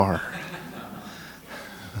are.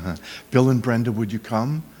 Bill and Brenda, would you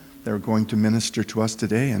come? They're going to minister to us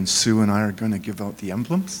today, and Sue and I are going to give out the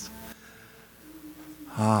emblems.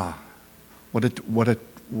 What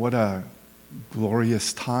a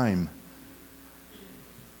glorious time.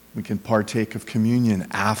 We can partake of communion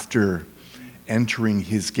after entering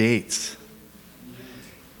his gates.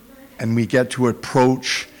 And we get to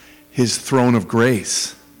approach his throne of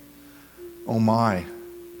grace. Oh my,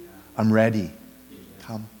 I'm ready.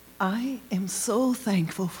 Come. I am so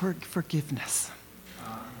thankful for forgiveness.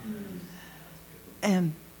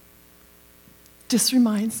 And just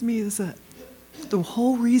reminds me is that the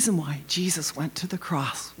whole reason why Jesus went to the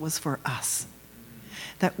cross was for us,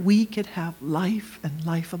 that we could have life and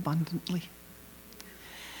life abundantly.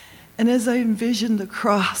 And as I envision the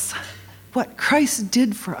cross, what Christ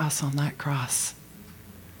did for us on that cross,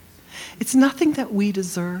 it's nothing that we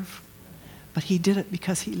deserve, but he did it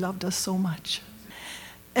because he loved us so much.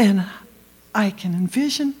 And I can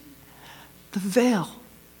envision the veil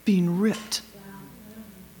being ripped.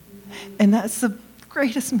 And that's the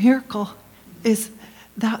greatest miracle, is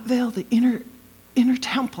that veil, the inner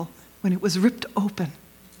temple, when it was ripped open.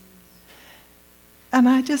 And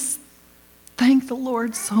I just thank the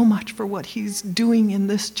Lord so much for what he's doing in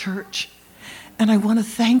this church. And I want to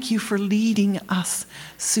thank you for leading us,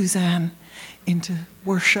 Suzanne, into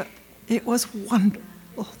worship. It was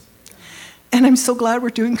wonderful. And I'm so glad we're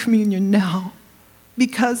doing communion now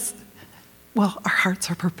because, well, our hearts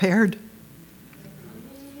are prepared.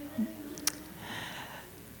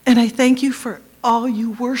 And I thank you for all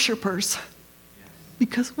you worshipers,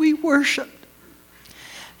 because we worshiped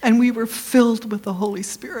and we were filled with the Holy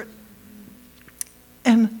Spirit.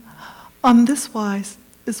 And on this wise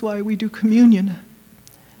is why we do communion.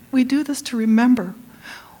 We do this to remember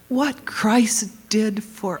what Christ did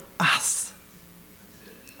for us.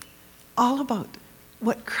 All about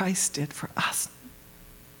what Christ did for us.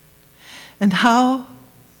 And how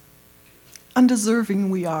undeserving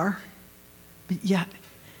we are, but yet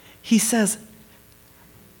he says,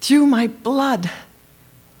 through my blood,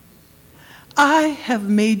 I have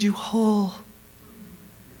made you whole.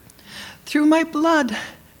 Through my blood,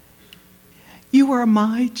 you are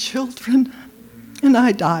my children, and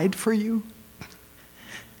I died for you.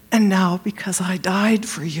 And now, because I died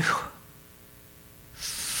for you,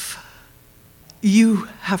 you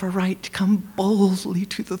have a right to come boldly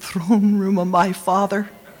to the throne room of my Father.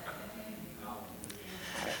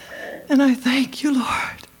 And I thank you,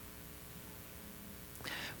 Lord,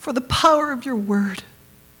 for the power of your word,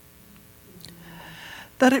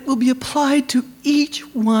 that it will be applied to each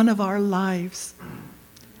one of our lives,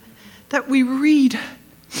 that we read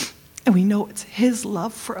and we know it's his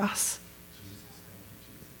love for us.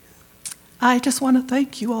 I just want to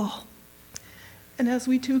thank you all. And as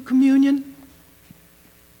we do communion,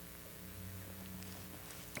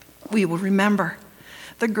 we will remember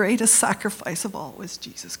the greatest sacrifice of all was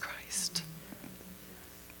Jesus Christ.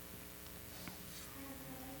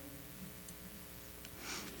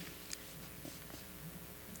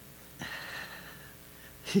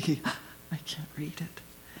 I can't read it.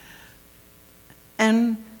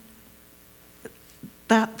 And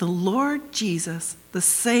that the Lord Jesus, the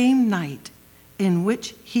same night in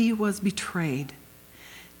which he was betrayed,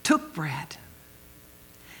 took bread.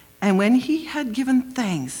 And when he had given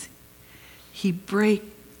thanks, he brake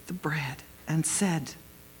the bread and said,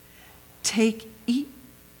 "Take, eat,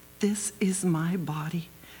 this is my body,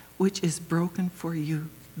 which is broken for you.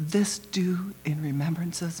 This do in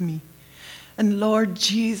remembrance of me." And Lord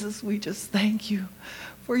Jesus, we just thank you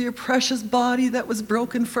for your precious body that was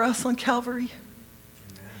broken for us on Calvary.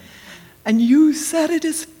 Amen. And you said it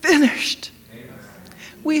is finished. Amen.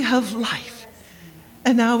 We have life.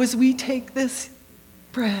 And now as we take this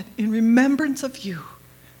bread in remembrance of you,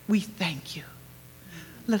 we thank you.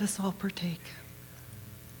 Let us all partake.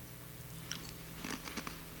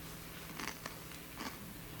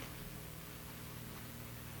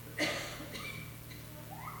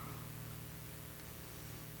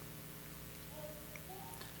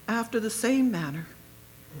 After the same manner,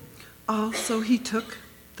 also he took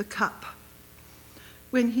the cup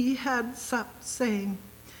when he had supped, saying,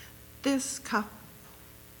 "This cup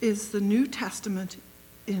is the New Testament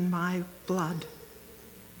in my blood.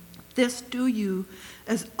 This do you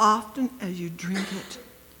as often as you drink it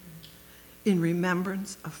in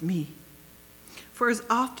remembrance of me. For as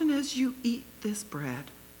often as you eat this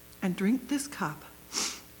bread and drink this cup,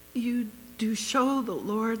 you do show the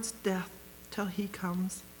Lord's death till he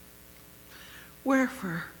comes.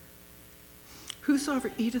 Wherefore,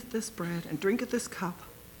 whosoever eateth this bread and drinketh this cup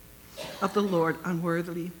of the Lord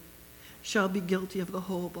unworthily shall be guilty of the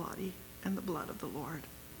whole body and the blood of the Lord.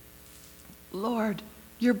 Lord,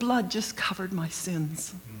 your blood just covered my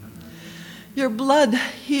sins. Your blood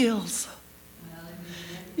heals.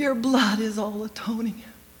 Your blood is all atoning.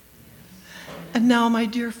 And now, my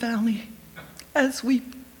dear family, as we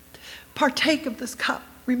partake of this cup,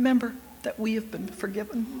 remember that we have been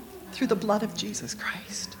forgiven through the blood of Jesus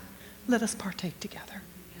Christ. Let us partake together.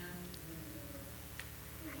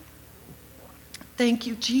 Thank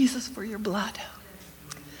you, Jesus, for your blood.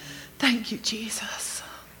 Thank you, Jesus.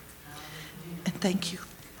 And thank you.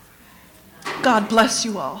 God bless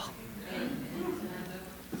you all.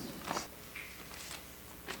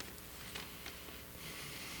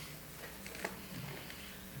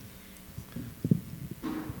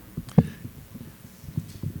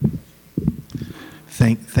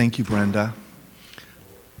 Thank you, Brenda.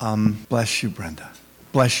 Bless you, Brenda.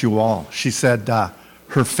 Bless you all. She said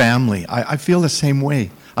her family. I feel the same way.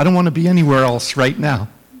 I don't want to be anywhere else right now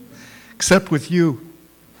except with you.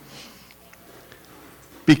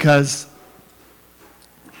 Because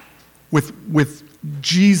with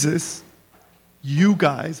Jesus, you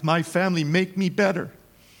guys, my family, make me better.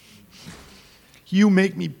 You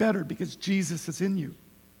make me better because Jesus is in you.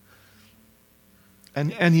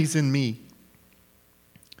 And he's in me.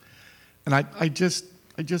 And I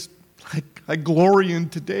glory in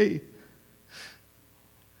today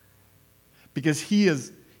because he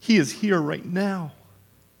is here right now.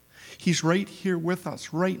 He's right here with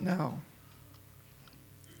us right now.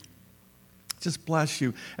 Just bless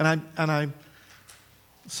you. And I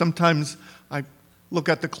sometimes I look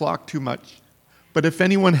at the clock too much. But if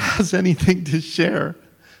anyone has anything to share,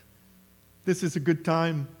 this is a good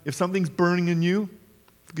time. If something's burning in you,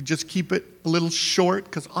 you could just keep it a little short,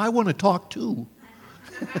 because I want to talk too.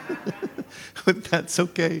 But that's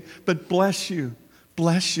okay. But bless you.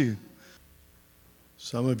 Bless you.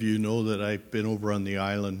 Some of you know that I've been over on the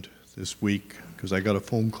island this week because I got a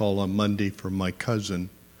phone call on Monday from my cousin.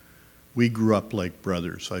 We grew up like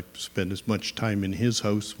brothers. I spent as much time in his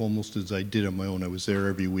house almost as I did on my own. I was there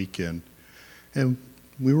every weekend. And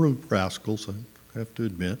we were rascals, I have to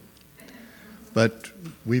admit. But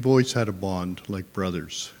we've always had a bond like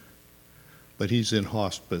brothers. But he's in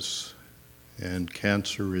hospice, and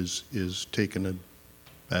cancer is taking a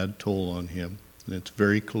bad toll on him, and it's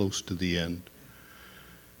very close to the end.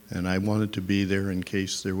 And I wanted to be there in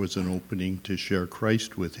case there was an opening to share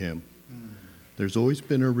Christ with him. There's always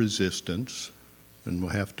been a resistance, and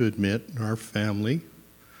we'll have to admit, in our family,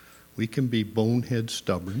 we can be bonehead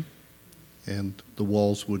stubborn, and the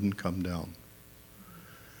walls wouldn't come down.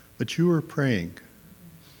 But you were praying.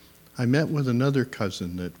 I met with another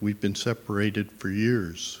cousin that we've been separated for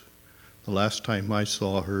years. The last time I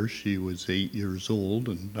saw her, she was 8 years old,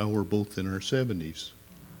 and now we're both in our 70s.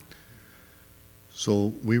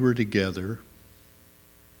 So we were together,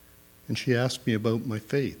 and she asked me about my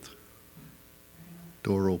faith.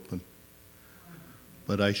 Door open.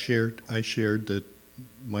 But I shared that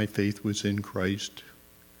my faith was in Christ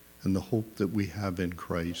and the hope that we have in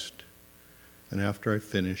Christ. And after I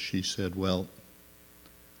finished, she said, well,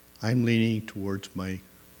 I'm leaning towards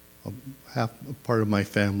half a part of my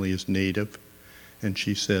family is Native, and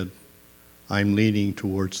she said, I'm leaning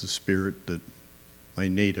towards the spirit that my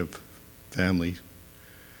Native family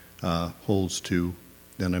holds to,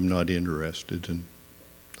 and I'm not interested. And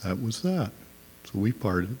that was that. So we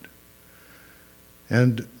parted.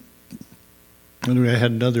 And anyway, I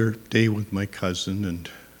had another day with my cousin, and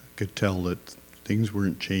I could tell that things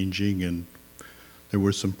weren't changing, and there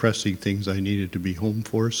were some pressing things I needed to be home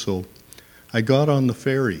for. So I got on the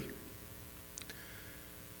ferry,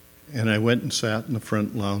 and I went and sat in the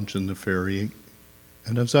front lounge in the ferry.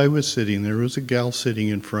 And as I was sitting, there was a gal sitting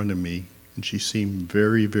in front of me, and she seemed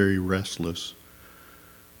very, very restless.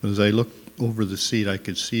 As I looked over the seat, I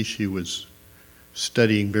could see she was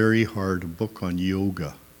studying very hard a book on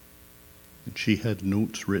yoga. And she had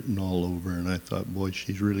notes written all over, and I thought, boy,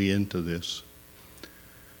 she's really into this.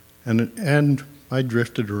 And I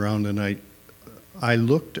drifted around, and I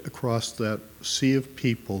looked across that sea of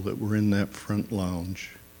people that were in that front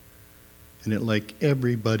lounge, and it like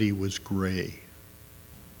everybody was gray.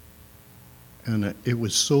 And it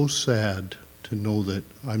was so sad to know that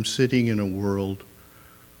I'm sitting in a world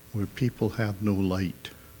where people have no light.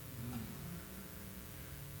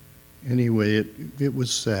 Anyway, it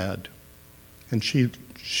was sad. And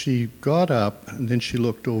she got up, and then she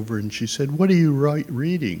looked over, and she said, what are you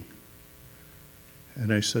reading?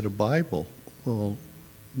 And I said, a Bible. Well,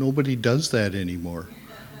 nobody does that anymore.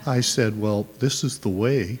 I said, well, this is the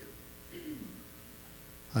way.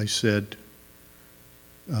 I said,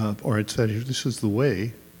 this is the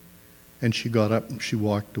way. And she got up and she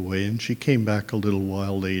walked away, and she came back a little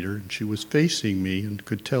while later, and she was facing me and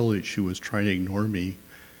could tell that she was trying to ignore me.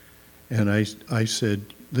 And I said,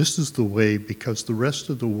 this is the way, because the rest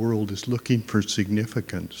of the world is looking for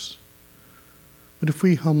significance. But if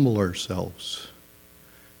we humble ourselves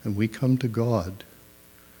and we come to God,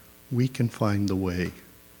 we can find the way.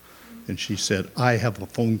 And she said, I have a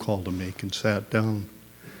phone call to make, and sat down.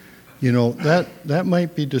 You know, that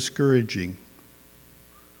might be discouraging.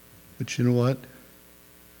 But you know what?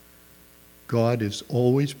 God is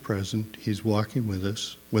always present. He's walking with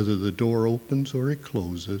us, whether the door opens or it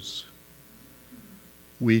closes.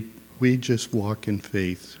 We just walk in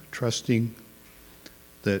faith, trusting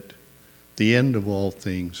that the end of all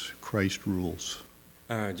things, Christ rules.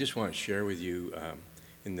 I just want to share with you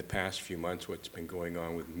in the past few months what's been going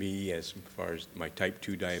on with me as far as my type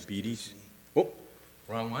 2 diabetes. Oh,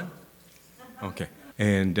 wrong one? Okay.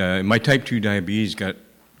 And my type 2 diabetes got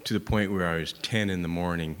to the point where I was 10 in the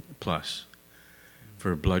morning plus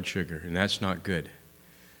for blood sugar, and that's not good.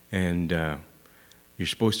 And you're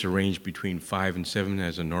supposed to range between 5 and 7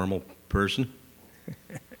 as a normal person.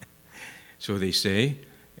 So they say.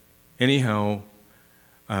 Anyhow,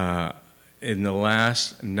 in the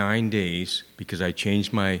last 9 days, because I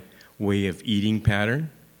changed my way of eating pattern,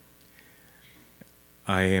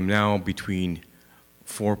 I am now between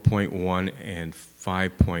 4.1 and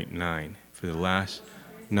 5.9 for the last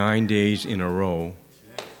 9 days in a row,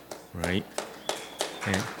 right?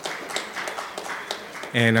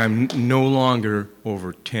 And I'm no longer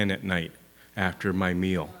over 10 at night after my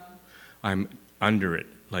meal. I'm under it,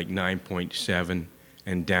 like 9.7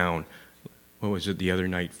 and down. What was it the other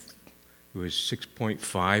night? It was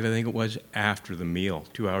 6.5, I think it was, after the meal,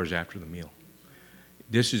 2 hours after the meal.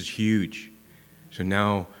 This is huge. So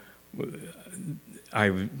now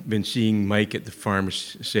I've been seeing Mike at the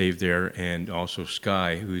Farmers Save there, and also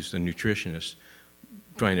Sky, who's the nutritionist,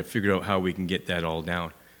 trying to figure out how we can get that all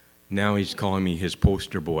down. Now he's calling me his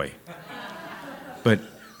poster boy. But,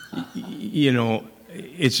 you know,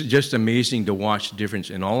 it's just amazing to watch the difference.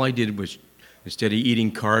 And all I did was, instead of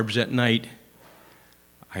eating carbs at night,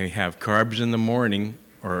 I have carbs in the morning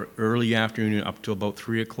or early afternoon up to about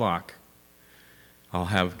 3 o'clock. I'll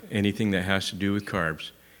have anything that has to do with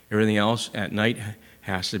carbs. Everything else at night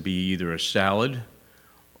has to be either a salad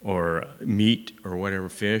or meat or whatever,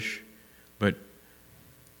 fish. But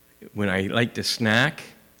when I like to snack,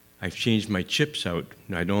 I've changed my chips out.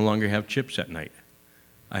 I no longer have chips at night.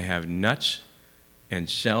 I have nuts and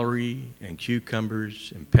celery and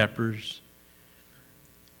cucumbers and peppers.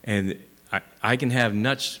 And I can have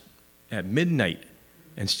nuts at midnight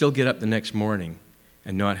and still get up the next morning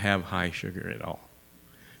and not have high sugar at all.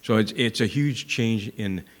 So it's a huge change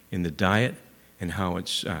in the diet and how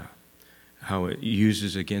it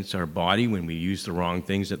uses against our body when we use the wrong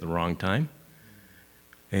things at the wrong time.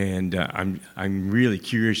 And I'm really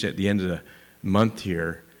curious at the end of the month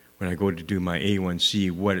here when I go to do my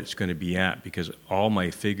A1C what it's going to be at, because all my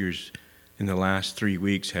figures in the last 3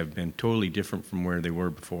 weeks have been totally different from where they were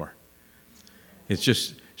before. It's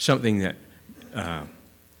just something that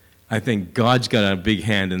I think God's got a big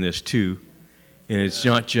hand in this too. And it's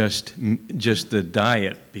not just the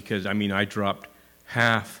diet, because, I mean, I dropped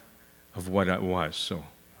half of what I was. So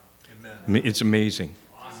Amen. It's amazing.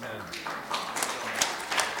 Amen.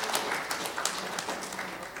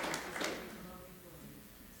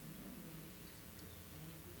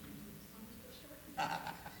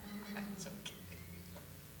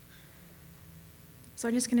 So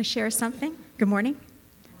I'm just going to share something. Good morning.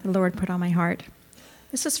 The Lord put on my heart.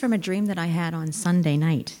 This is from a dream that I had on Sunday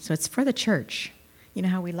night. So it's for the church. You know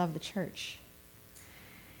how we love the church.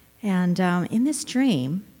 And in this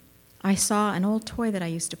dream, I saw an old toy that I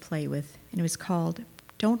used to play with, and it was called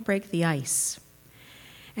Don't Break the Ice.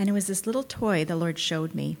 And it was this little toy the Lord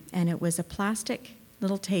showed me, and it was a plastic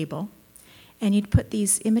little table, and you'd put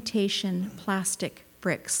these imitation plastic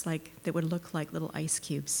bricks that would look like little ice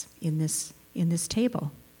cubes in this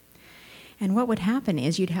table. And what would happen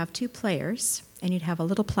is you'd have 2 players, and you'd have a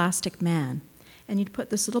little plastic man, and you'd put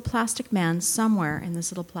this little plastic man somewhere in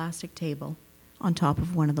this little plastic table on top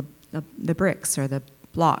of one of the bricks or the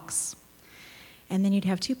blocks. And then you'd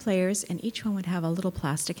have 2 players, and each one would have a little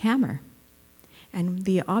plastic hammer. And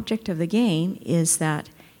the object of the game is that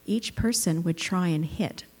each person would try and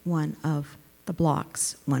hit one of the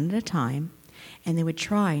blocks one at a time, and they would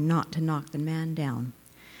try not to knock the man down.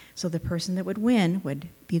 So the person that would win would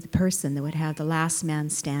be the person that would have the last man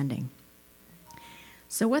standing.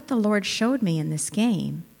 So what the Lord showed me in this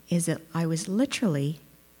game is that I was literally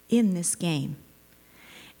in this game.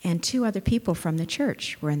 And 2 other people from the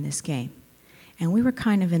church were in this game. And we were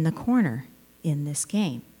kind of in the corner in this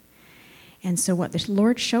game. And so what the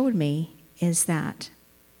Lord showed me is that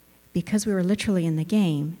because we were literally in the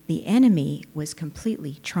game, the enemy was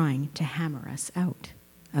completely trying to hammer us out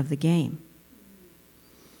of the game.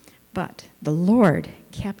 But the Lord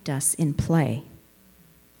kept us in play.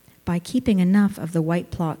 By keeping enough of the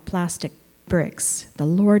white plastic bricks, the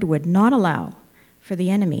Lord would not allow for the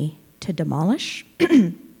enemy to demolish,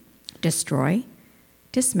 destroy,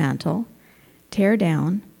 dismantle, tear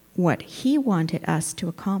down what he wanted us to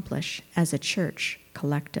accomplish as a church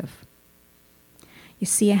collective. You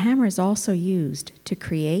see, a hammer is also used to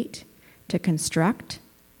create, to construct,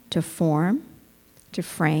 to form, to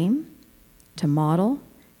frame, to model,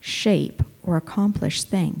 shape, or accomplish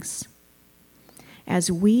things.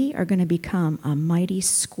 As we are going to become a mighty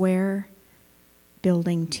square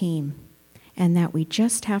building team, and that we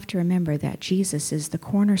just have to remember that Jesus is the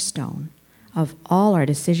cornerstone of all our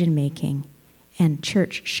decision making and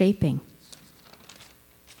church shaping.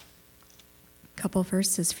 A couple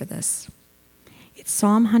verses for this. It's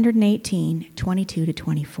Psalm 118, 22 to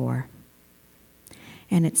 24.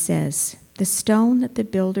 And it says, "The stone that the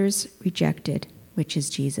builders rejected, which is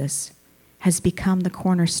Jesus, has become the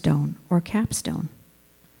cornerstone or capstone.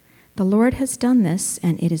 The Lord has done this,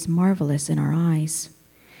 and it is marvelous in our eyes.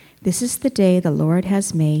 This is the day the Lord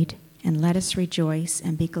has made, and let us rejoice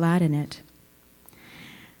and be glad in it."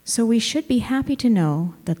 So we should be happy to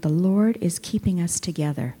know that the Lord is keeping us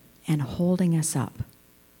together and holding us up.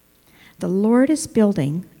 The Lord is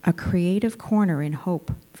building a creative corner in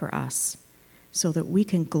hope for us so that we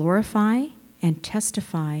can glorify and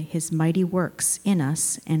testify his mighty works in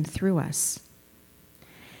us and through us.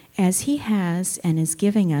 As he has and is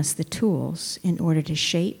giving us the tools in order to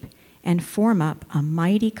shape and form up a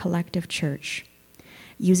mighty collective church,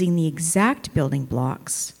 using the exact building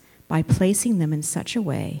blocks by placing them in such a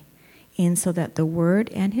way in so that the Word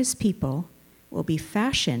and his people will be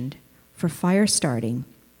fashioned for fire starting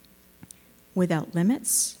without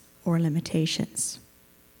limits or limitations.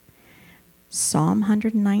 Psalm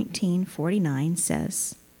 119:49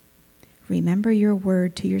 says, "Remember your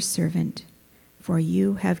word to your servant, for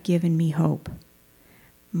you have given me hope.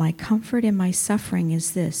 My comfort in my suffering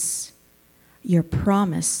is this: your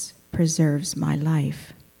promise preserves my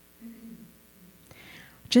life."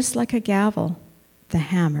 Just like a gavel, the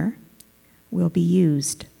hammer will be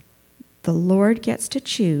used. The Lord gets to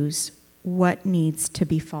choose what needs to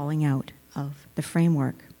be falling out of the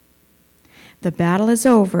framework. The battle is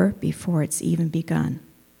over before it's even begun.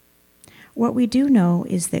 What we do know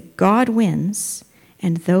is that God wins,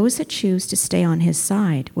 and those that choose to stay on his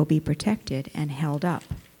side will be protected and held up.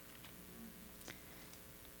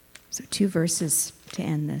 So 2 verses to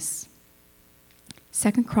end this.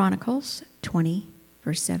 2 Chronicles 20,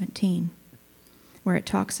 verse 17, where it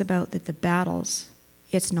talks about that the battles,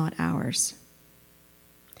 it's not ours.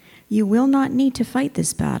 "You will not need to fight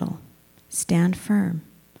this battle. Stand firm,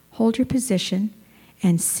 hold your position,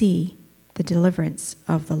 and see the deliverance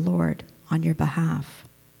of the Lord on your behalf."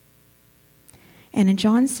 And in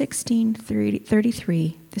John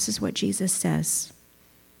 16:33, this is what Jesus says,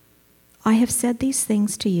 "I have said these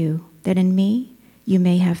things to you, that in me you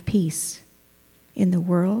may have peace. In the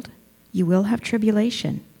world you will have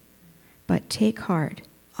tribulation, but take heart,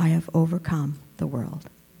 I have overcome the world."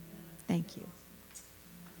 Thank you.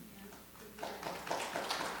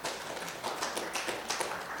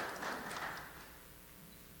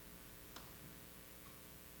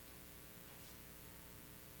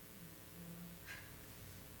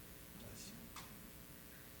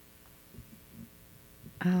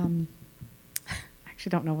 I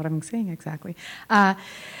actually don't know what I'm saying exactly.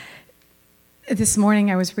 This morning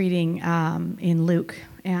I was reading in Luke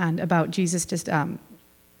and about Jesus just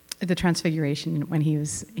the transfiguration when he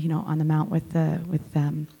was on the mount with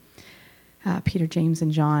Peter, James,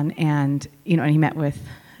 and John, and and he met with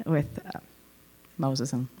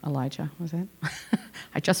Moses and Elijah. Was it?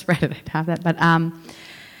 I just read it. I'd have that, but.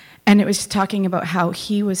 And it was talking about how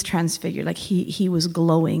he was transfigured, like he was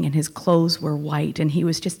glowing and his clothes were white, and he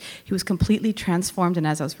was completely transformed. And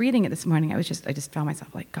as I was reading it this morning, I just found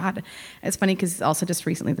myself like, God. It's funny because also just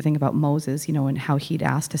recently the thing about Moses, and how he'd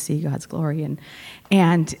asked to see God's glory,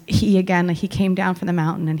 and he came down from the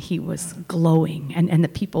mountain and he was glowing, and the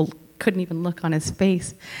people couldn't even look on his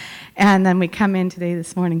face. And then we come in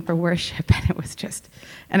this morning for worship, and it was just,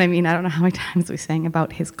 and I mean, I don't know how many times we sang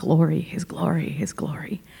about his glory, his glory, his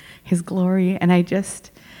glory, his glory. And I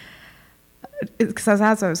just, because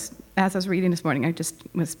as I was reading this morning, I just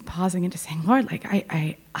was pausing and just saying, Lord, like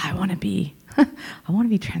I want to be, I want to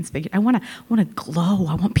be transfigured. I want to glow.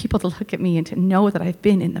 I want people to look at me and to know that I've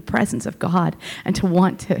been in the presence of God, and to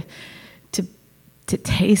want to to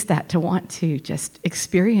taste that, to want to just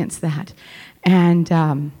experience that. And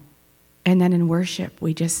then in worship,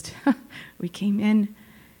 we came in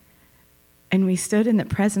and we stood in the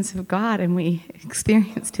presence of God and we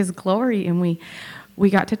experienced his glory and we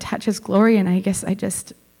got to touch his glory. And I guess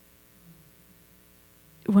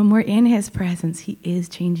when we're in his presence, he is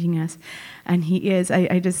changing us. And he is,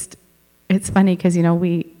 it's funny because,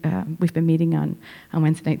 we've been meeting on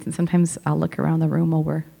Wednesday nights, and sometimes I'll look around the room while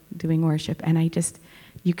we're doing worship, and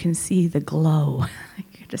you can see the glow.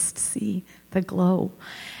 You just see the glow.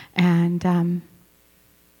 And I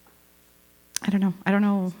don't know. I don't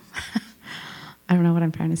know what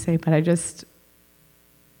I'm trying to say, but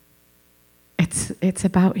it's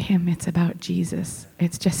about him. It's about Jesus.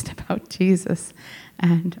 It's just about Jesus.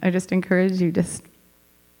 And I just encourage you, just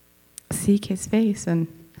seek his face. And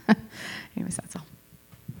anyways, that's all.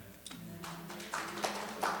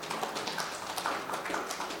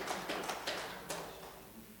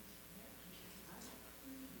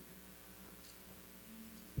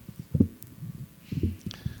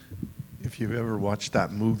 If you've ever watched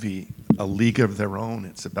that movie, A League of Their Own,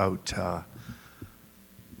 it's about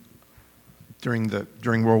during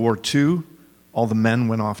World War II, all the men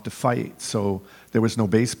went off to fight, so there was no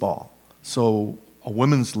baseball. So a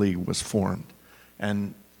women's league was formed.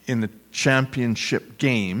 And in the championship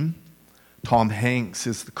game, Tom Hanks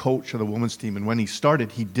is the coach of the women's team. And when he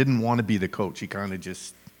started, he didn't want to be the coach. He kind of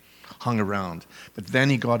just hung around. But then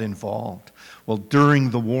he got involved. Well,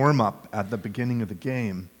 during the warm-up at the beginning of the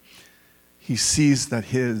game, he sees that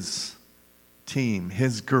his team,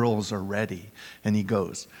 his girls are ready. And he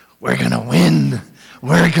goes, "We're going to win.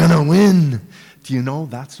 We're going to win." Do you know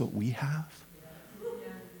that's what we have?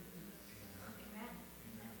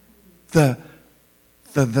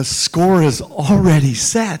 The score is already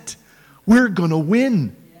set. We're going to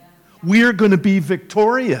win. We're going to be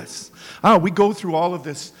victorious. We go through all of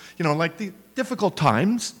this, like the difficult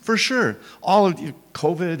times, for sure. All of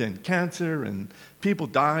COVID and cancer and people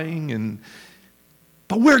dying,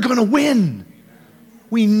 but we're going to win.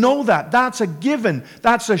 We know that. That's a given.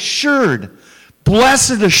 That's assured.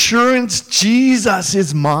 Blessed assurance, Jesus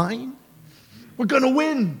is mine. We're going to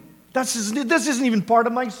win. This isn't even part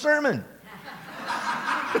of my sermon.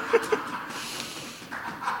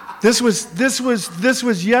 This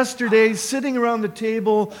was yesterday, sitting around the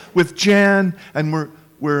table with Jan, and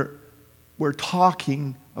we're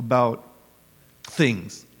talking about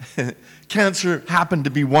things. Cancer happened to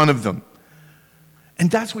be one of them. And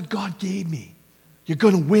that's what God gave me. You're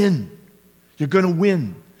going to win. You're going to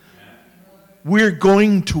win. We're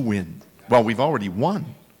going to win. Well, we've already won,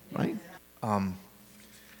 right?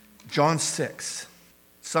 John 6.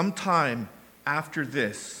 Sometime after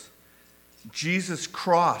this, Jesus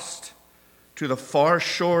crossed to the far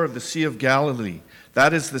shore of the Sea of Galilee.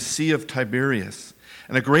 That is the Sea of Tiberias.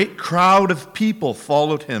 And a great crowd of people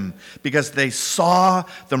followed him because they saw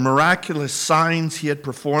the miraculous signs he had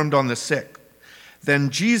performed on the sick. Then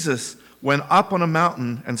Jesus went up on a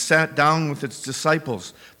mountain and sat down with his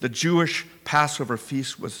disciples. The Jewish Passover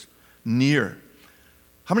feast was near.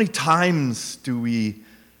 How many times do we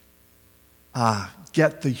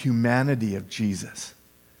get the humanity of Jesus?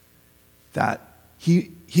 That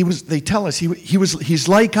they tell us he's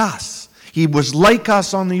like us. He was like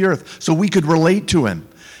us on the earth, so we could relate to him.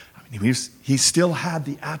 I mean, he still had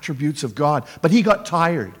the attributes of God, but he got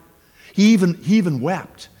tired. He even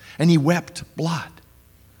wept, and he wept blood.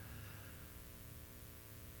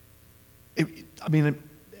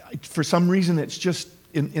 For some reason, it's just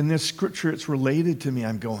in this scripture, it's related to me.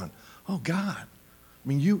 I'm going, oh God. I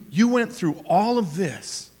mean, you went through all of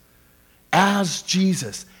this as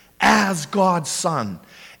Jesus, as God's Son,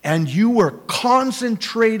 and you were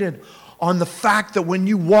concentrated on the fact that when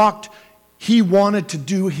you walked, he wanted to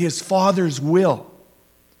do his Father's will.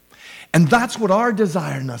 And that's what our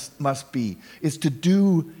desire must be, is to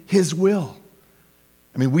do his will.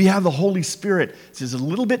 I mean, we have the Holy Spirit. This is a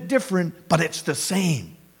little bit different, but it's the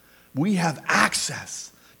same. We have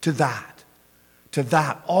access to that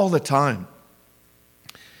all the time.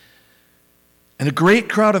 And a great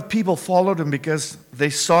crowd of people followed him because they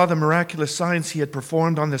saw the miraculous signs he had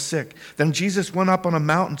performed on the sick. Then Jesus went up on a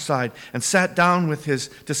mountainside and sat down with his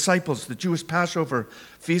disciples. The Jewish Passover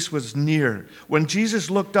feast was near. When Jesus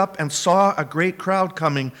looked up and saw a great crowd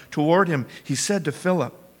coming toward him, he said to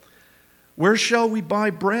Philip, "Where shall we buy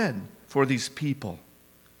bread for these people?"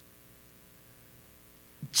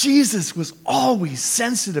 Jesus was always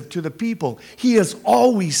sensitive to the people. He is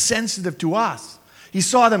always sensitive to us. He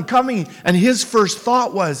saw them coming, and his first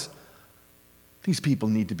thought was, these people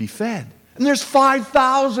need to be fed. And there's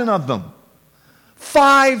 5,000 of them.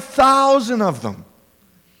 5,000 of them.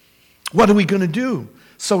 What are we going to do?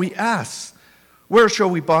 So he asks, where shall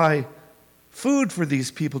we buy food for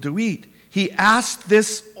these people to eat? He asked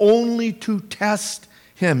this only to test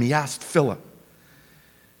him. He asked Philip.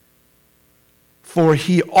 For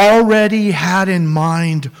he already had in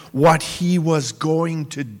mind what he was going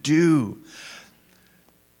to do.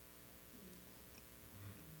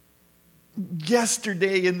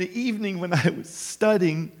 Yesterday in the evening when I was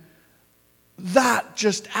studying, that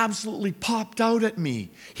just absolutely popped out at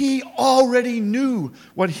me. He already knew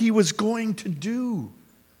what he was going to do.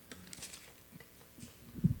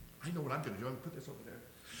 I know what I'm going to do. I'm going to put this over there.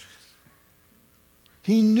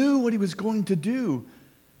 He knew what he was going to do.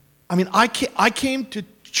 I mean, I came to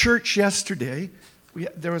church yesterday.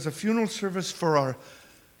 There was a funeral service for our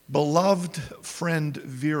beloved friend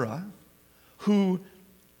Vera, who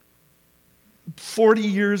 40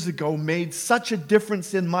 years ago made such a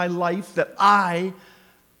difference in my life that I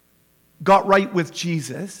got right with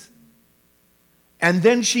Jesus. And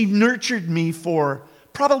then she nurtured me for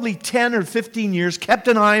probably 10 or 15 years, kept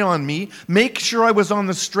an eye on me, make sure I was on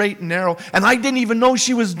the straight and narrow, and I didn't even know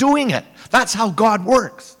she was doing it. That's how God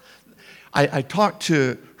works. I talked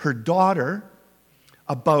to her daughter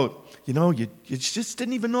about, you just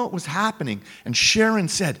didn't even know it was happening. And Sharon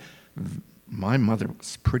said, my mother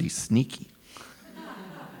was pretty sneaky.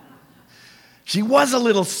 She was a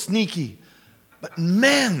little sneaky, but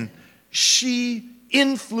man, she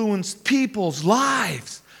influenced people's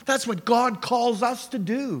lives. That's what God calls us to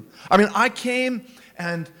do. I mean, I came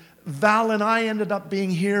and Val and I ended up being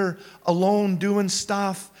here alone doing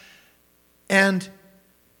stuff, and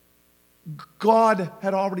God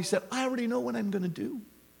had already said, I already know what I'm going to do.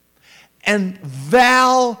 And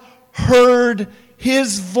Val heard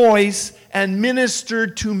his voice and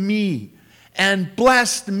ministered to me and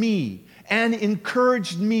blessed me and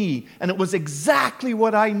encouraged me. And it was exactly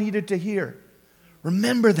what I needed to hear.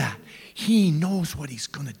 Remember that. He knows what he's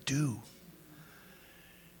going to do.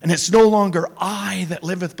 And it's no longer I that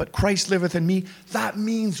liveth, but Christ liveth in me. That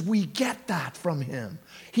means we get that from him.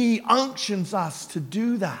 He unctions us to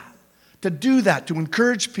do that. To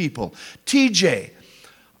encourage people. TJ,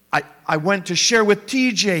 I went to share with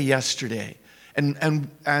TJ yesterday,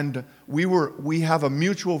 and we have a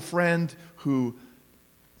mutual friend who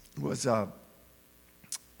was a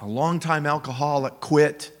longtime alcoholic,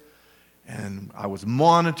 quit, and I was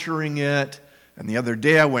monitoring it. And the other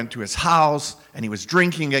day I went to his house, and he was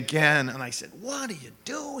drinking again, and I said, "What are you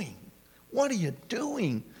doing? What are you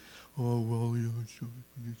doing?" "Oh, well,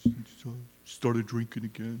 yeah, started drinking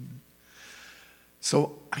again."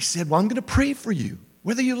 So I said, "Well, I'm going to pray for you.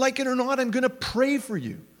 Whether you like it or not, I'm going to pray for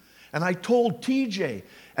you." And I told TJ,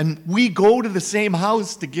 and we go to the same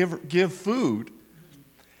house to give food.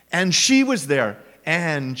 And she was there,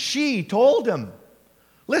 and she told him,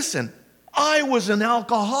 "Listen, I was an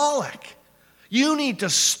alcoholic. You need to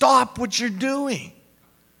stop what you're doing.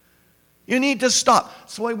 You need to stop."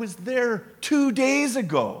 So I was there 2 days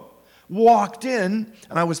ago, walked in,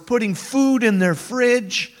 and I was putting food in their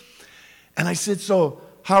fridge. And I said, "So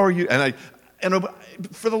how are you?" And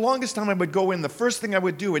for the longest time I would go in, the first thing I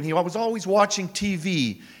would do, and he was always watching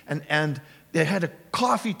TV, and they had a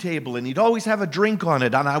coffee table, and he'd always have a drink on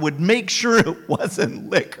it, and I would make sure it wasn't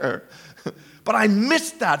liquor. But I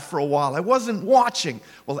missed that for a while. I wasn't watching.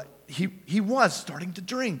 Well, he was starting to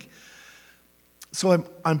drink. So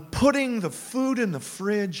I'm putting the food in the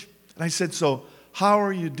fridge, and I said, "So how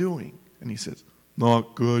are you doing?" And he says,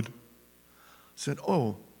 "Not good." I said,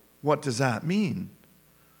 "Oh, what does that mean?"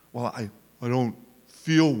 "Well, I don't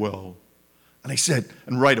feel well." And I said,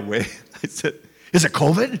 and right away, I said, "Is it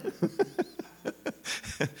COVID?"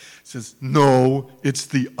 He says, "No, it's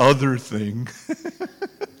the other thing."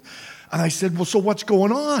 And I said, "Well, so what's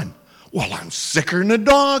going on?" "Well, I'm sicker than a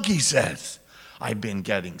dog," he says. "I've been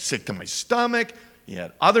getting sick to my stomach." He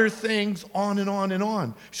had other things, on and on and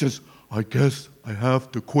on. He says, "I guess I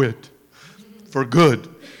have to quit for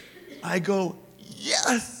good." I go,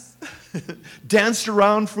 "Yes." Danced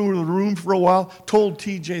around through the room for a while, told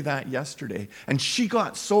TJ that yesterday, and she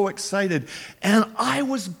got so excited, and I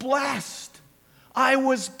was blessed. I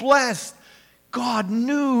was blessed. God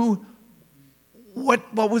knew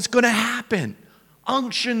what was going to happen.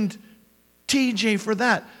 Unctioned TJ for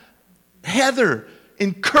that. Heather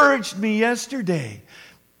encouraged me yesterday.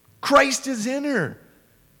 Christ is in her.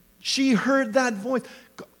 She heard that voice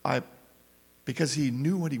because he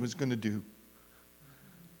knew what he was going to do.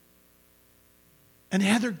 And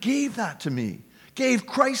Heather gave that to me, gave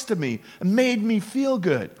Christ to me, and made me feel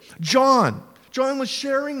good. John was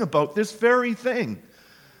sharing about this very thing,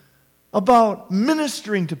 about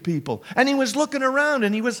ministering to people. And he was looking around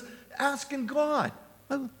and he was asking God.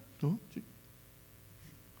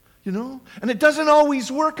 you know? And it doesn't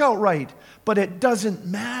always work out right, but it doesn't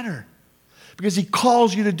matter because he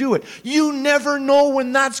calls you to do it. You never know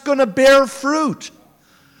when that's going to bear fruit.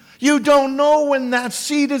 You don't know when that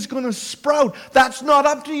seed is going to sprout. That's not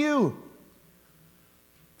up to you.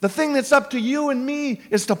 The thing that's up to you and me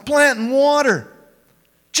is to plant and water.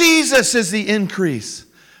 Jesus is the increase.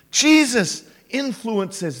 Jesus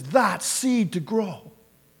influences that seed to grow.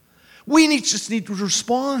 We just need to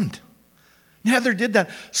respond. Heather did that.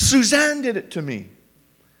 Suzanne did it to me.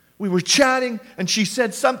 We were chatting, and she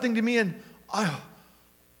said something to me, and I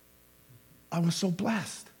was so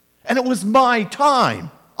blessed. And it was my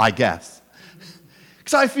time, I guess.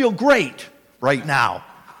 Because I feel great right now.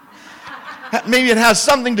 Maybe it has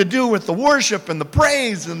something to do with the worship and the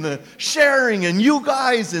praise and the sharing and you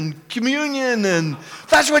guys and communion, and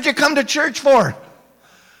that's what you come to church for.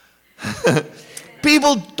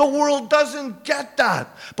 People, the world doesn't get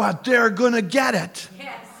that, but they're going to get it.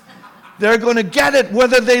 Yes. They're going to get it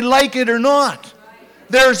whether they like it or not.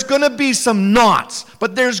 There's going to be some nots,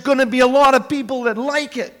 but there's going to be a lot of people that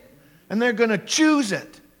like it, and they're going to choose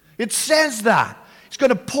it. It says that. He's going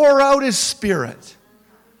to pour out his Spirit.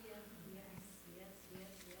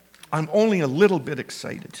 I'm only a little bit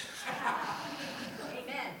excited.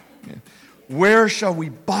 Amen. Where shall we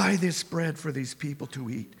buy this bread for these people to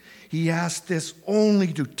eat? He asked this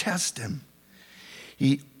only to test him.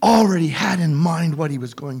 He already had in mind what he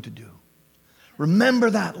was going to do. Remember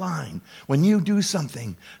that line. When you do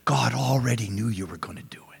something, God already knew you were going to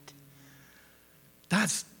do it.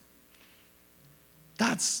 That's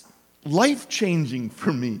life-changing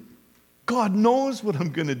for me. God knows what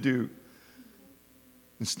I'm going to do.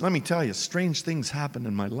 And let me tell you, strange things happen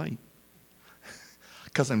in my life.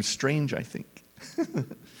 Because I'm strange, I think.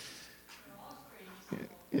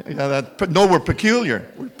 No, we're peculiar.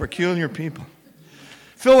 We're peculiar people.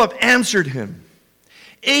 Philip answered him.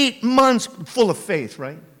 8 months full of faith,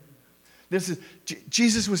 right?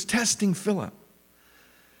 Jesus was testing Philip.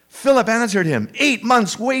 Philip answered him, 8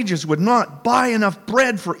 months' wages would not buy enough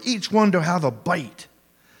bread for each one to have a bite.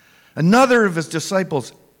 Another of his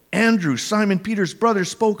disciples, Andrew, Simon Peter's brother,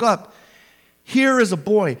 spoke up. Here is a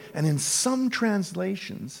boy. And in some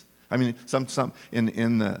translations, some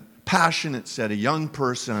in the Passion it said a young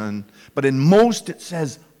person, but in most it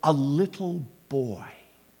says a little boy.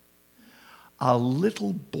 A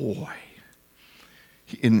little boy.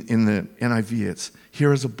 In the NIV it's,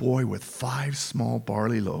 here is a boy with 5 small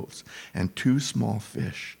barley loaves and 2 small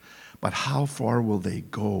fish. But how far will they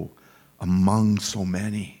go among so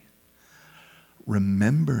many?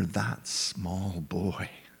 Remember that small boy.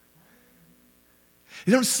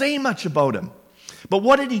 You don't say much about him. But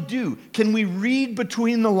what did he do? Can we read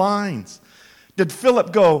between the lines? Did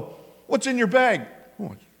Philip go, what's in your bag?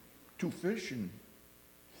 Oh, 2 fish and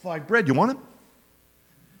 5 bread. You want them?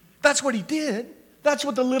 That's what he did. That's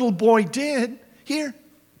what the little boy did. Here.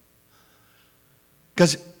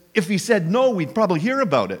 Because if he said no, we'd probably hear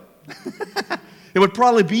about it. It would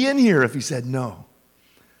probably be in here if he said no.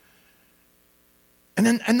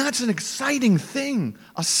 And that's an exciting thing.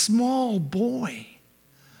 A small boy.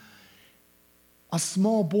 A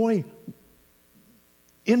small boy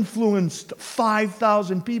influenced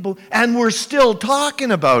 5,000 people, and we're still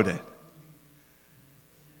talking about it.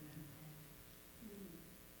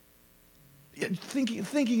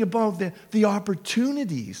 Thinking about the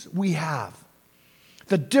opportunities we have,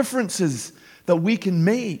 the differences that we can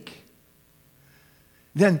make.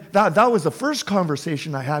 Then that was the first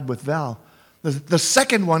conversation I had with Val. The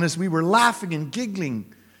second one is we were laughing and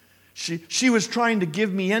giggling. She was trying to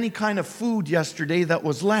give me any kind of food yesterday that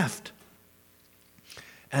was left.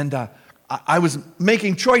 And I was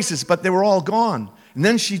making choices, but they were all gone. And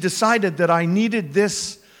then she decided that I needed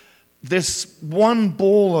this one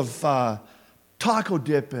bowl of taco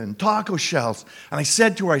dip and taco shells. And I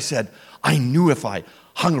said to her, I knew if I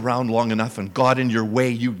hung around long enough and got in your way,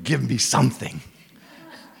 you'd give me something.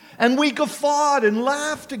 And we guffawed and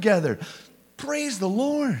laughed together. Praise the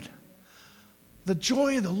Lord. The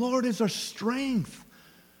joy of the Lord is our strength.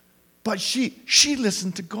 But she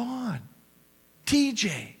listened to God.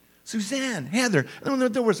 TJ, Suzanne, Heather.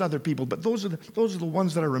 There was other people, but those are the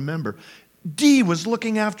ones that I remember. Dee was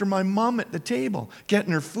looking after my mom at the table,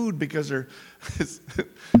 getting her food because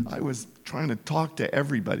I was trying to talk to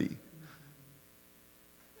everybody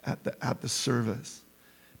at the service.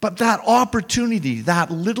 But that opportunity, that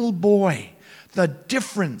little boy, the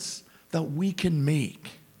difference that we can make.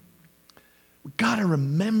 We've got to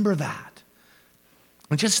remember that.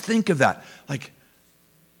 And just think of that. Like,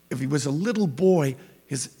 if he was a little boy,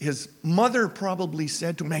 His mother probably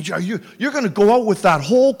said to him, "Hey, you're going to go out with that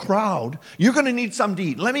whole crowd. You're going to need something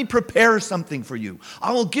to eat. Let me prepare something for you.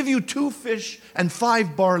 I will give you 2 fish and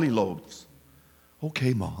 5 barley loaves."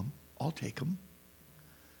 "Okay, Mom, I'll take them."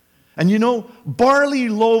 And you know, barley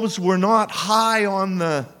loaves were not high on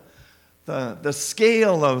the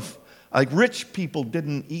scale of, like, rich people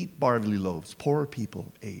didn't eat barley loaves. Poor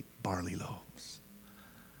people ate barley loaves.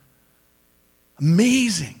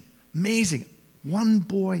 Amazing, amazing. One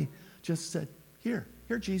boy just said, Here,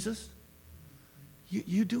 Jesus,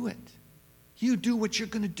 you do it. You do what you're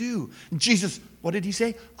going to do. And Jesus, what did he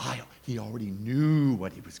say? He already knew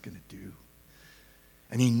what he was going to do.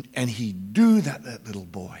 And he knew that little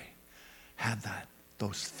boy had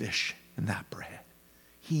those fish and that bread.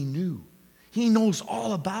 He knew. He knows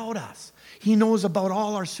all about us. He knows about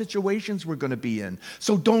all our situations we're going to be in.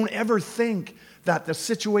 So don't ever think that the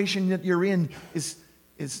situation that you're in is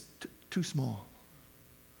too small.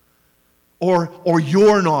 Or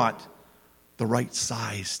you're not the right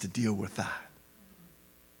size to deal with that.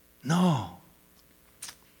 No.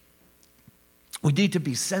 We need to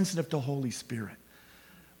be sensitive to Holy Spirit.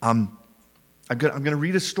 I'm going to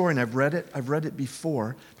read a story, and I've read it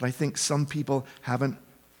before, but I think some people haven't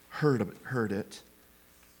heard it.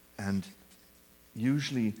 And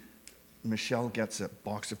usually Michelle gets a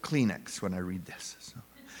box of Kleenex when I read this. So.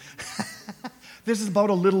 This is about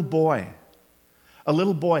a little boy. A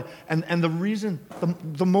little boy. And the reason,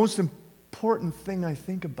 the most important thing I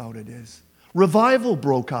think about it is revival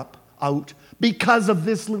broke out because of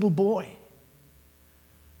this little boy.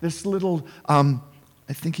 This little,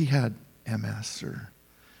 I think he had MS or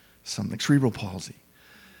something, cerebral palsy.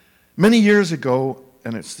 Many years ago,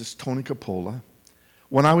 and it's this Tony Capola,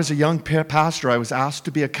 when I was a young pastor, I was asked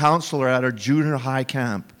to be a counselor at our junior high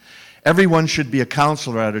camp. Everyone should be a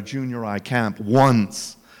counselor at a junior high camp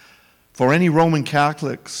once. For any Roman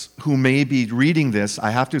Catholics who may be reading this,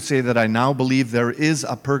 I have to say that I now believe there is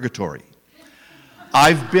a purgatory.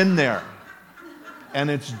 I've been there,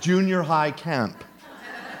 and it's junior high camp.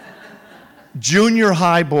 Junior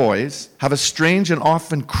high boys have a strange and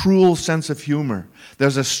often cruel sense of humor.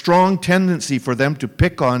 There's a strong tendency for them to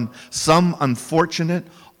pick on some unfortunate,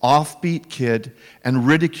 offbeat kid and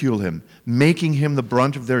ridicule him, making him the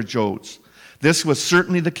brunt of their jokes. This was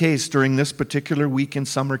certainly the case during this particular week in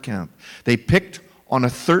summer camp. They picked on a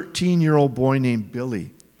 13-year-old boy named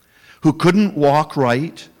Billy, who couldn't walk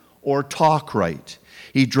right or talk right.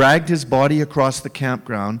 He dragged his body across the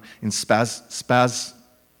campground in spastic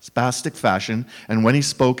fashion, and when he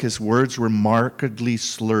spoke, his words were markedly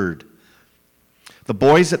slurred. The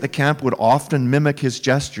boys at the camp would often mimic his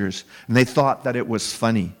gestures, and they thought that it was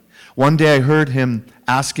funny. One day I heard him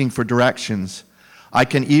asking for directions. I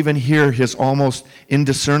can even hear his almost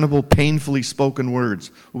indiscernible, painfully spoken words.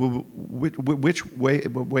 Which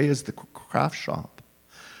way is the craft shop?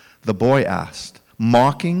 The boy asked,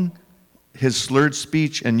 mocking his slurred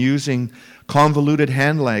speech and using convoluted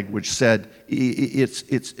hand language, said,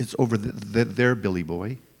 it's over there, Billy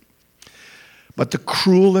boy. But the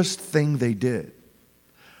cruelest thing they did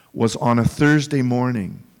was on a Thursday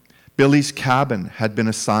morning, Billy's cabin had been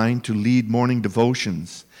assigned to lead morning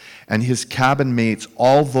devotions, and his cabin mates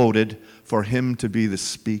all voted for him to be the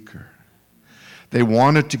speaker. They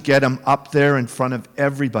wanted to get him up there in front of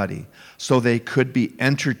everybody so they could be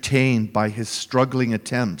entertained by his struggling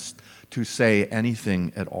attempts to say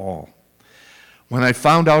anything at all. When I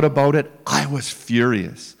found out about it, I was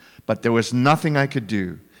furious, but there was nothing I could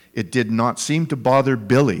do. It did not seem to bother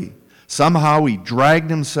Billy. Somehow he dragged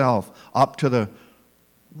himself up to the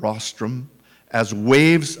rostrum as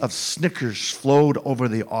waves of snickers flowed over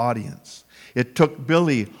the audience. It took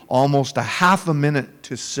Billy almost a half a minute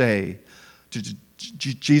to say,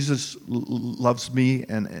 Jesus loves me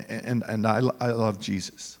and I love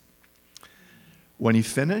Jesus. When he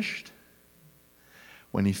finished,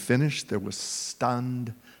 there was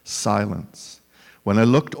stunned silence. When I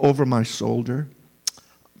looked over my shoulder,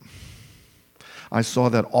 I saw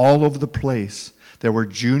that all over the place there were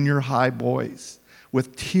junior high boys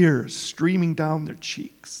with tears streaming down their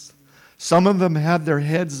cheeks. Some of them had their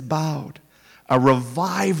heads bowed. A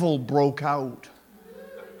revival broke out.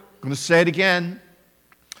 I'm going to say it again.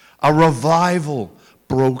 A revival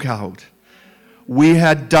broke out. We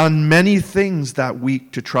had done many things that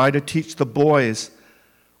week to try to teach the boys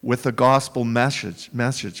with the gospel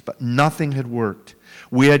message, but nothing had worked.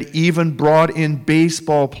 We had even brought in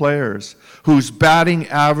baseball players whose batting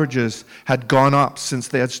averages had gone up since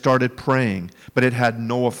they had started praying, but it had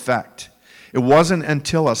no effect. It wasn't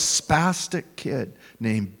until a spastic kid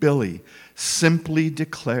named Billy simply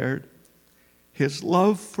declared his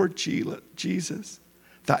love for Jesus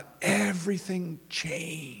that everything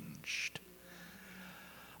changed.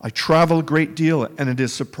 I travel a great deal, and it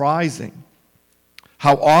is surprising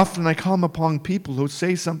how often I come upon people who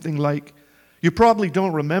say something like, "You probably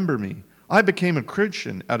don't remember me. I became a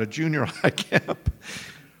Christian at a junior high camp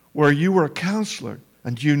where you were a counselor.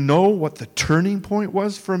 And do you know what the turning point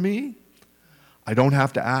was for me?" I don't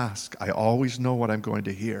have to ask. I always know what I'm going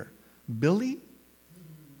to hear. "Billy?"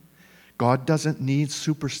 God doesn't need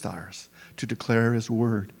superstars to declare his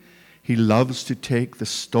word. He loves to take the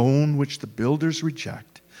stone which the builders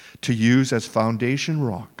reject to use as foundation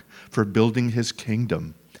rock for building his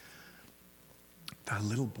kingdom. That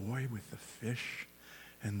little boy with the fish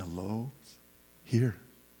and the loaves, here.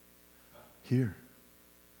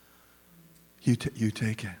 You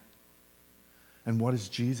take it. And what does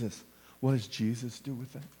Jesus do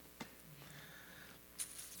with it?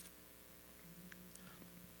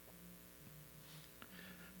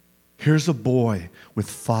 Here's a boy with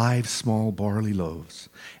 5 small barley loaves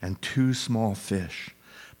and 2 small fish.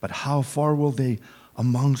 But how far will they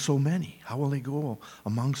among so many? How will they go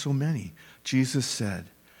among so many? Jesus said,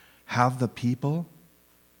 have the people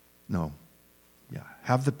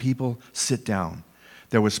sit down.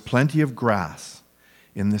 There was plenty of grass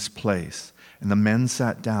in this place, and the men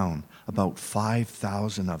sat down, about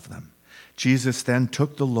 5,000 of them. Jesus then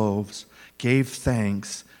took the loaves, gave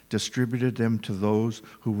thanks, distributed them to those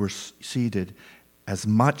who were seated, as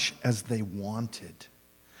much as they wanted.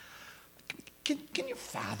 Can you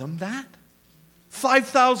fathom that?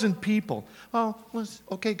 5,000 people. Oh,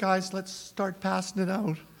 okay, guys, let's start passing it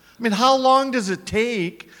out. I mean, how long does it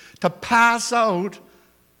take to pass out?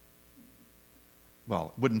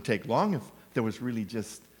 Well, it wouldn't take long if there was really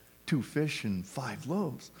just 2 fish and 5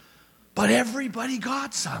 loaves. But everybody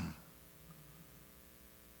got some.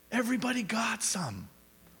 Everybody got some.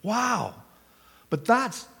 Wow. But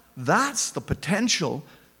that's the potential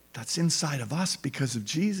that's inside of us because of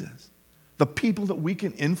Jesus. The people that we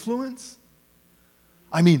can influence.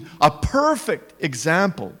 I mean, a perfect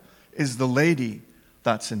example is the lady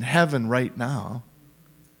that's in heaven right now,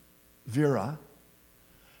 Vera.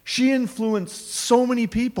 She influenced so many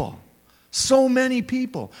people,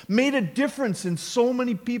 made a difference in so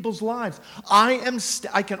many people's lives.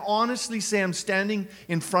 I can honestly say I'm standing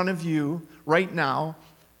in front of you right now,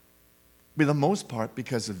 for the most part,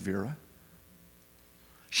 because of Vera.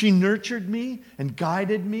 She nurtured me and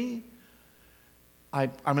guided me. I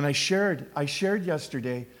shared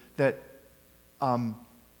yesterday that, and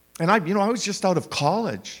I was just out of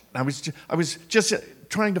college. I was just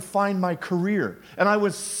trying to find my career, and I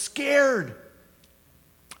was scared.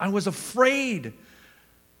 I was afraid.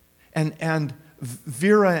 And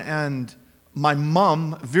Vera and my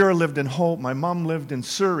mom, Vera lived in Hope, my mom lived in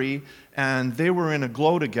Surrey, and they were in a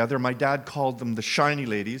glow together. My dad called them the Shiny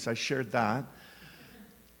Ladies. I shared that.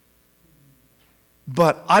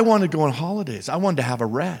 But I wanted to go on holidays. I wanted to have a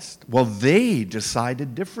rest. Well, they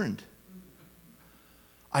decided different.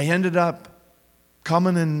 I ended up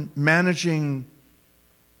coming and managing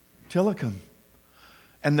Tillicum.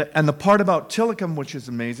 And the part about Tillicum, which is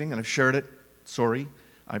amazing, and I've shared it,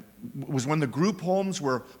 was when the group homes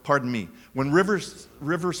were, when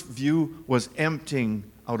Riversview was emptying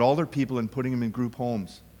out all their people and putting them in group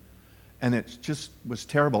homes. And it just was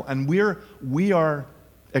terrible. And we are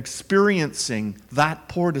experiencing that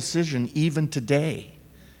poor decision even today.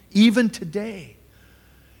 Even today.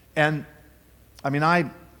 And I mean, I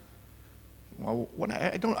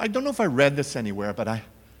don't know if I read this anywhere, but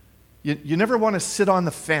you never want to sit on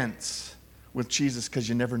the fence with Jesus because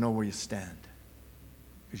you never know where you stand.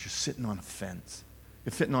 Because you're sitting on a fence.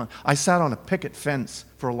 I sat on a picket fence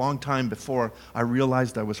for a long time before I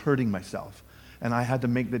realized I was hurting myself. And I had to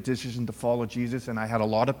make the decision to follow Jesus, and I had a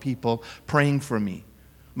lot of people praying for me.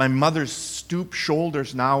 My mother's stooped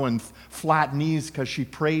shoulders now and flat knees because she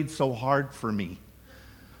prayed so hard for me.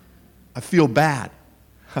 I feel bad.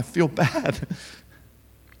 But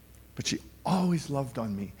she always loved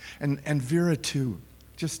on me. And Vera too.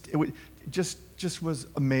 Just was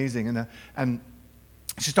amazing. And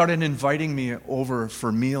she started inviting me over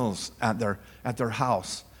for meals at their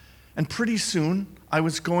house. And pretty soon, I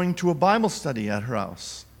was going to a Bible study at her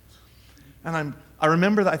house. And I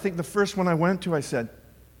remember that I think the first one I went to, I said,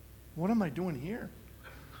 what am I doing here?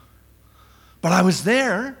 But I was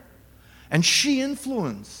there, and she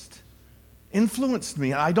influenced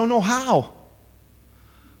me. I don't know how.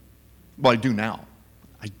 Well, I do now.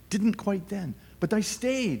 I didn't quite then, but I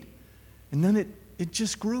stayed. And then it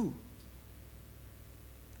just grew.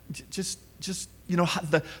 Just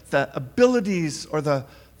the abilities or the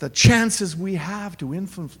chances we have to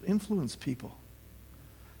influence people.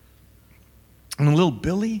 And little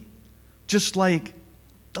Billy, just like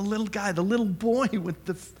The little guy, the little boy with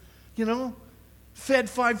the, fed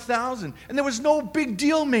 5,000. And there was no big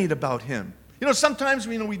deal made about him. Sometimes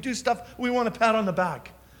we do stuff, we want a pat on the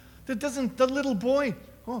back. The little boy,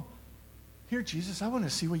 oh, here, Jesus, I want to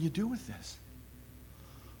see what you do with this.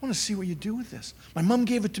 I want to see what you do with this. My mom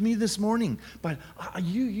gave it to me this morning, but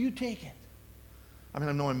you take it. I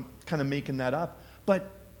know I'm kind of making that up,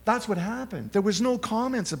 but that's what happened. There was no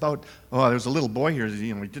comments about, there's a little boy here,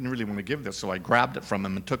 he didn't really want to give this, so I grabbed it from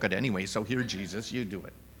him and took it anyway, so here, Jesus, you do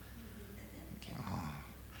it.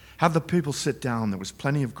 Have the people sit down. There was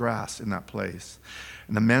plenty of grass in that place.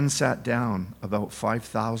 And the men sat down, about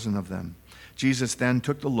 5,000 of them. Jesus then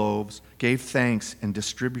took the loaves, gave thanks, and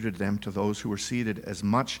distributed them to those who were seated as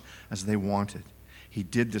much as they wanted. He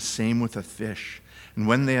did the same with the fish. And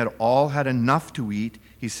when they had all had enough to eat,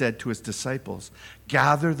 he said to his disciples,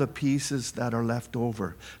 "Gather the pieces that are left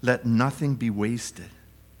over. Let nothing be wasted."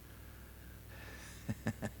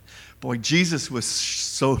 Boy, Jesus was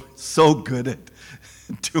so good at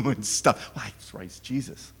doing stuff. That's right, it's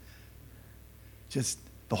Jesus. Just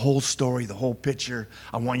the whole story, the whole picture.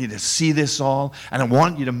 I want you to see this all, and I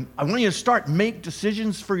want you to start make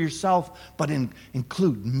decisions for yourself, but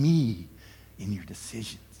include me in your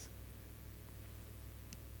decisions.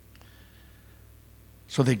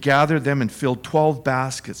 So they gathered them and filled 12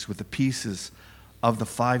 baskets with the pieces of the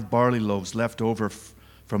 5 barley loaves left over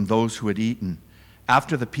from those who had eaten.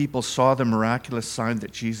 After the people saw the miraculous sign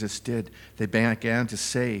that Jesus did, they began to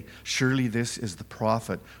say, "Surely this is the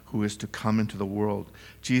prophet who is to come into the world."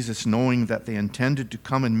 Jesus, knowing that they intended to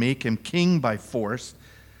come and make him king by force,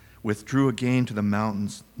 withdrew again to the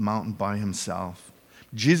mountain by himself.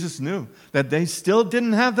 Jesus knew that they still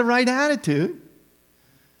didn't have the right attitude.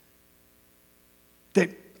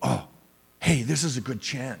 That, hey, this is a good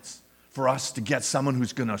chance for us to get someone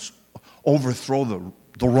who's going to overthrow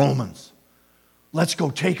the Romans. Let's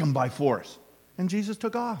go take them by force. And Jesus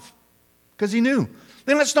took off because he knew.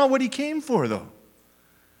 Then that's not what he came for, though.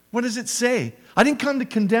 What does it say? I didn't come to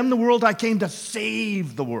condemn the world. I came to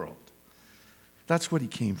save the world. That's what he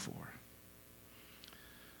came for.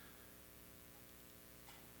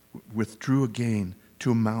 Withdrew again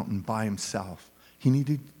to a mountain by himself. He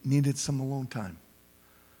needed some alone time.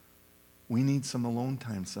 We need some alone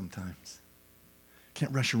time sometimes.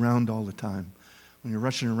 Can't rush around all the time. When you're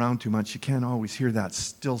rushing around too much, you can't always hear that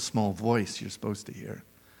still small voice you're supposed to hear.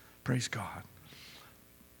 Praise God.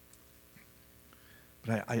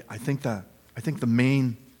 But I think the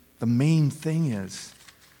main thing is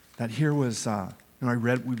that here was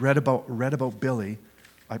we read about Billy.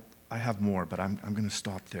 I have more, but I'm going to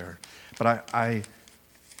stop there. But that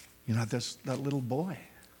little boy.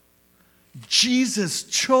 Jesus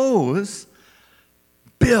chose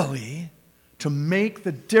Billy to make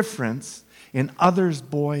the difference in other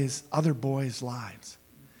boys' lives.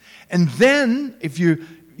 And then, if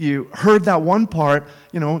you heard that one part,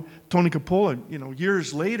 Tony Coppola,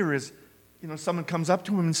 years later is, someone comes up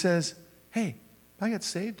to him and says, "Hey, I got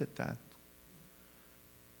saved at that."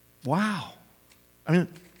 Wow.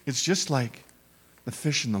 It's just like the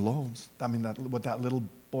fish and the loaves. What that little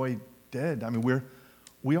boy did.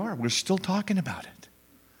 We're still talking about it.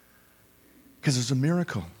 Because it's a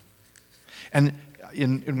miracle. And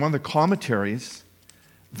in one of the commentaries,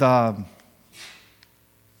 the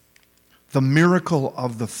miracle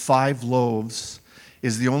of the 5 loaves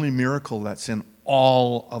is the only miracle that's in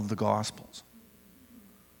all of the Gospels.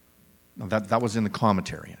 Now that was in the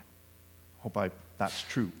commentary. I hope that's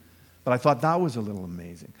true. But I thought that was a little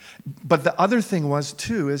amazing. But the other thing was,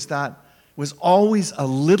 too, is that it was always a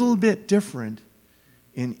little bit different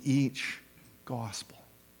in each Gospel.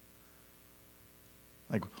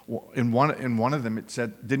 Like in one of them, it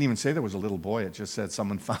didn't even say there was a little boy. It just said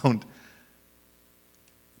someone found.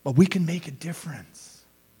 But we can make a difference.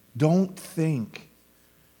 Don't think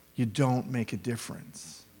you don't make a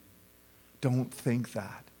difference. Don't think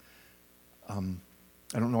that. I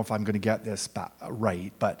don't know if I'm going to get this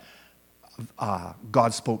right, but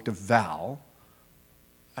God spoke to Val,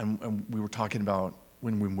 and we were talking about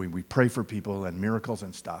when we pray for people and miracles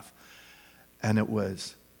and stuff, and it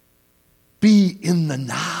was, be in the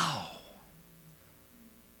now.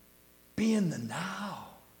 Be in the now.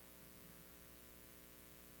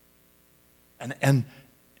 And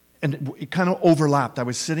it kind of overlapped. I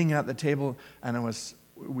was sitting at the table, and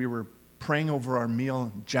we were praying over our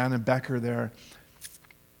meal, Janet Becker there,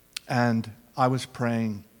 and I was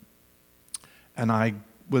praying, and I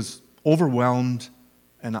was overwhelmed,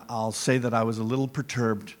 and I'll say that I was a little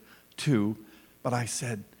perturbed too, but I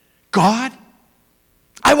said, "God,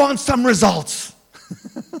 I want some results.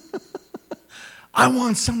 I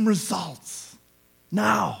want some results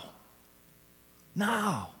now."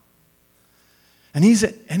 Now. And he's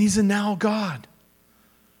a now God.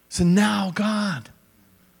 It's a now God.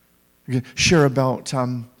 I'm going to share about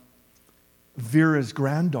Vera's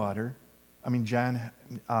granddaughter. Jan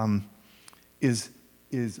is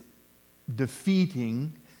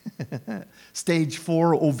defeating stage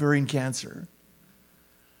 4 ovarian cancer.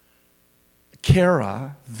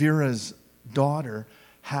 Kara, Vera's daughter,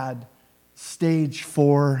 had stage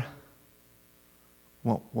 4,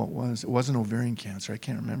 what was it? It wasn't ovarian cancer, I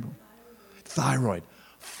can't remember. Thyroid,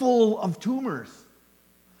 full of tumors.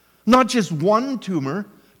 Not just one tumor,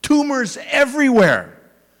 tumors everywhere.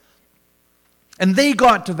 And they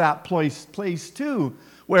got to that place too,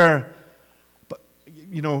 where,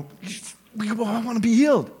 I want to be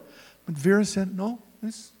healed. But Vera said, no,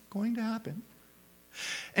 it's going to happen.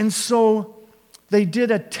 And so they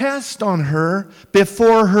did a test on her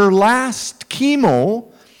before her last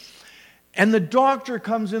chemo, and the doctor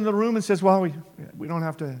comes in the room and says, well, we don't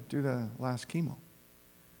have to do the last chemo.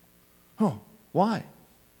 Oh, why?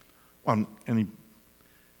 And he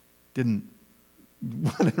didn't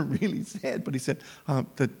want to really say it, but he said,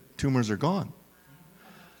 the tumors are gone.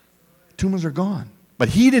 Tumors are gone. But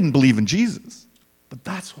he didn't believe in Jesus. But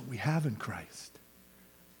that's what we have in Christ.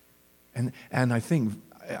 And I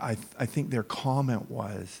think their comment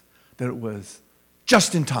was that it was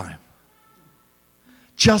just in time.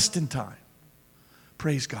 Just in time.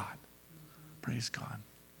 Praise God. Praise God.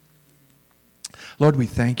 Lord, we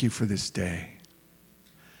thank you for this day.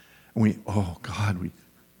 And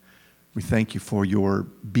we thank you for your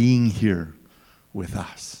being here with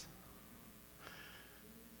us.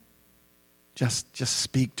 Just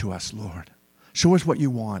speak to us, Lord. Show us what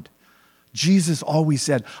you want. Jesus always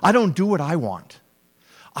said, I don't do what I want.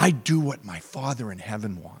 I do what my Father in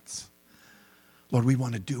heaven wants. Lord, we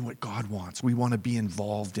want to do what God wants. We want to be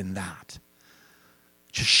involved in that.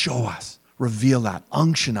 Just show us, reveal that,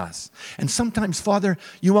 unction us. And sometimes, Father,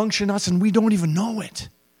 you unction us and we don't even know it.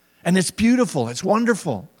 And it's beautiful, it's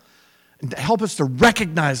wonderful. And help us to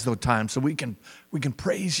recognize those times so we can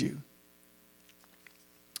praise you.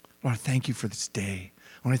 Lord, thank you for this day.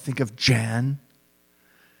 When I think of Jan,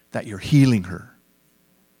 that you're healing her.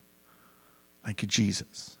 Thank you,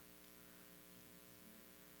 Jesus.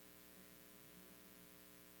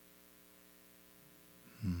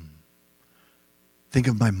 Think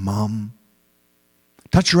of my mom.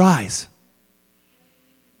 Touch your eyes.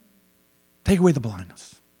 Take away the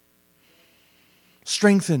blindness.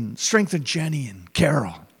 Strengthen Jenny and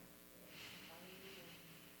Carol.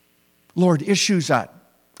 Lord, issues at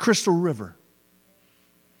Crystal River.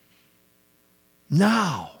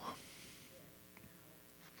 Now.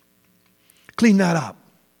 Clean that up.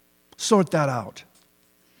 Sort that out.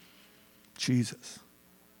 Jesus.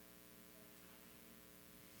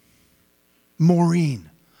 Maureen,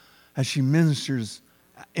 as she ministers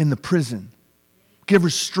in the prison, give her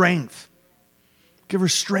strength. Give her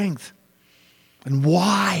strength. And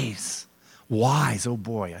wise. Wise, oh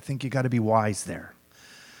boy, I think you got to be wise there.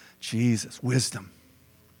 Jesus, wisdom.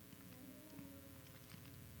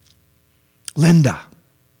 Linda,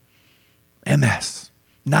 MS.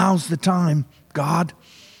 Now's the time. God,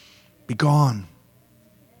 be gone.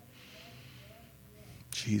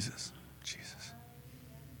 Jesus, Jesus.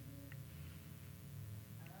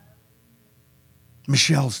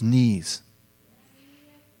 Michelle's knees.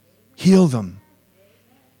 Heal them.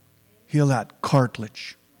 Heal that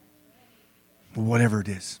cartilage. Whatever it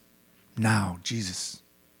is. Now, Jesus,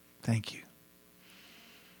 thank you.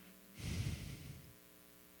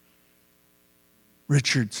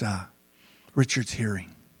 Richard's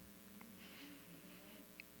hearing.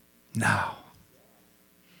 Now,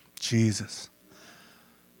 Jesus.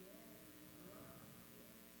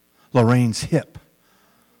 Lorraine's hip.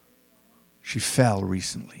 She fell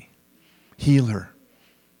recently. Heal her.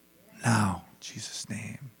 Now, in Jesus'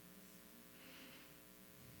 name.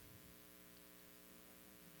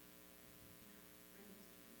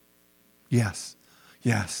 Yes,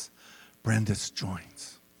 yes. Brenda's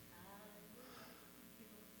joints.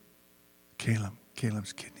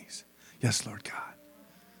 Caleb's kidneys. Yes, Lord God.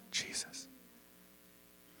 Jesus.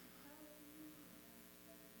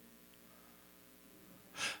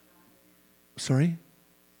 Sorry?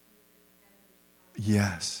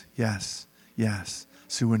 Yes, yes, yes.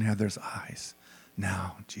 Sue and Heather's eyes.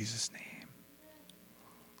 Now, in Jesus' name.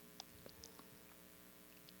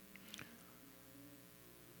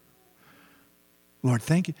 Lord,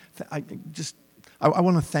 thank you. I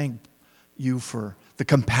want to thank you for the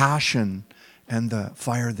compassion and the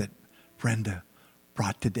fire that Brenda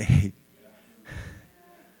brought today.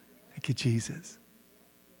 Thank you, Jesus.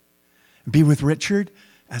 Be with Richard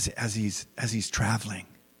as he's traveling.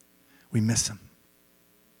 We miss him.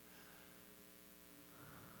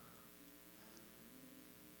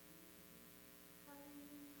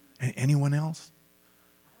 Anyone else?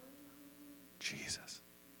 Jesus,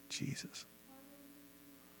 Jesus.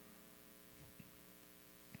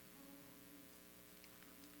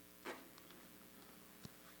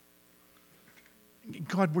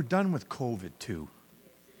 God, we're done with COVID too.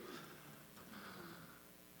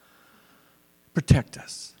 Protect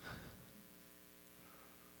us.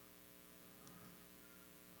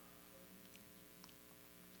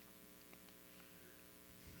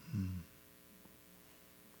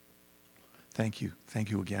 Thank you.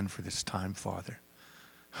 Thank you again for this time, Father.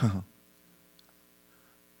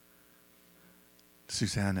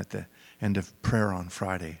 Suzanne, at the end of prayer on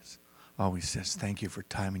Fridays, always says, thank you for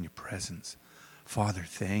time in your presence. Father,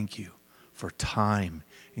 thank you for time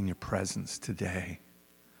in your presence today.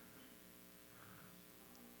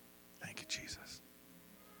 Thank you, Jesus.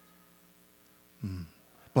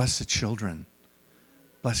 Bless the children.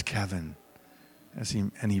 Bless Kevin as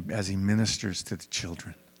he ministers to the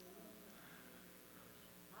children.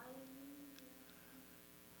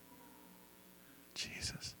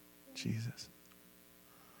 Jesus, Jesus.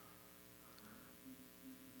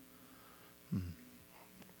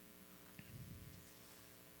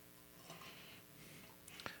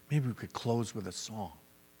 Maybe we could close with a song.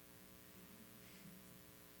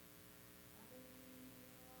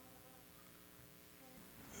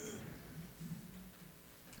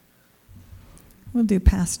 We'll do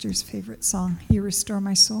Pastor's favorite song, You Restore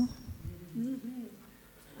My Soul.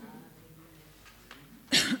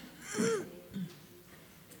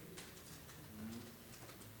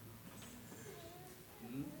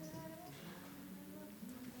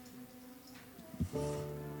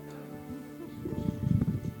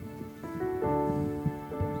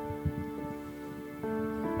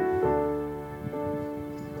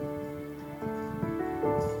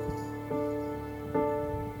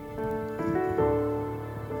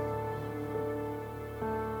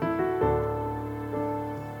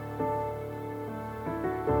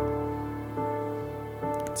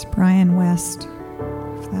 It's Brian West,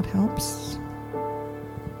 if that helps.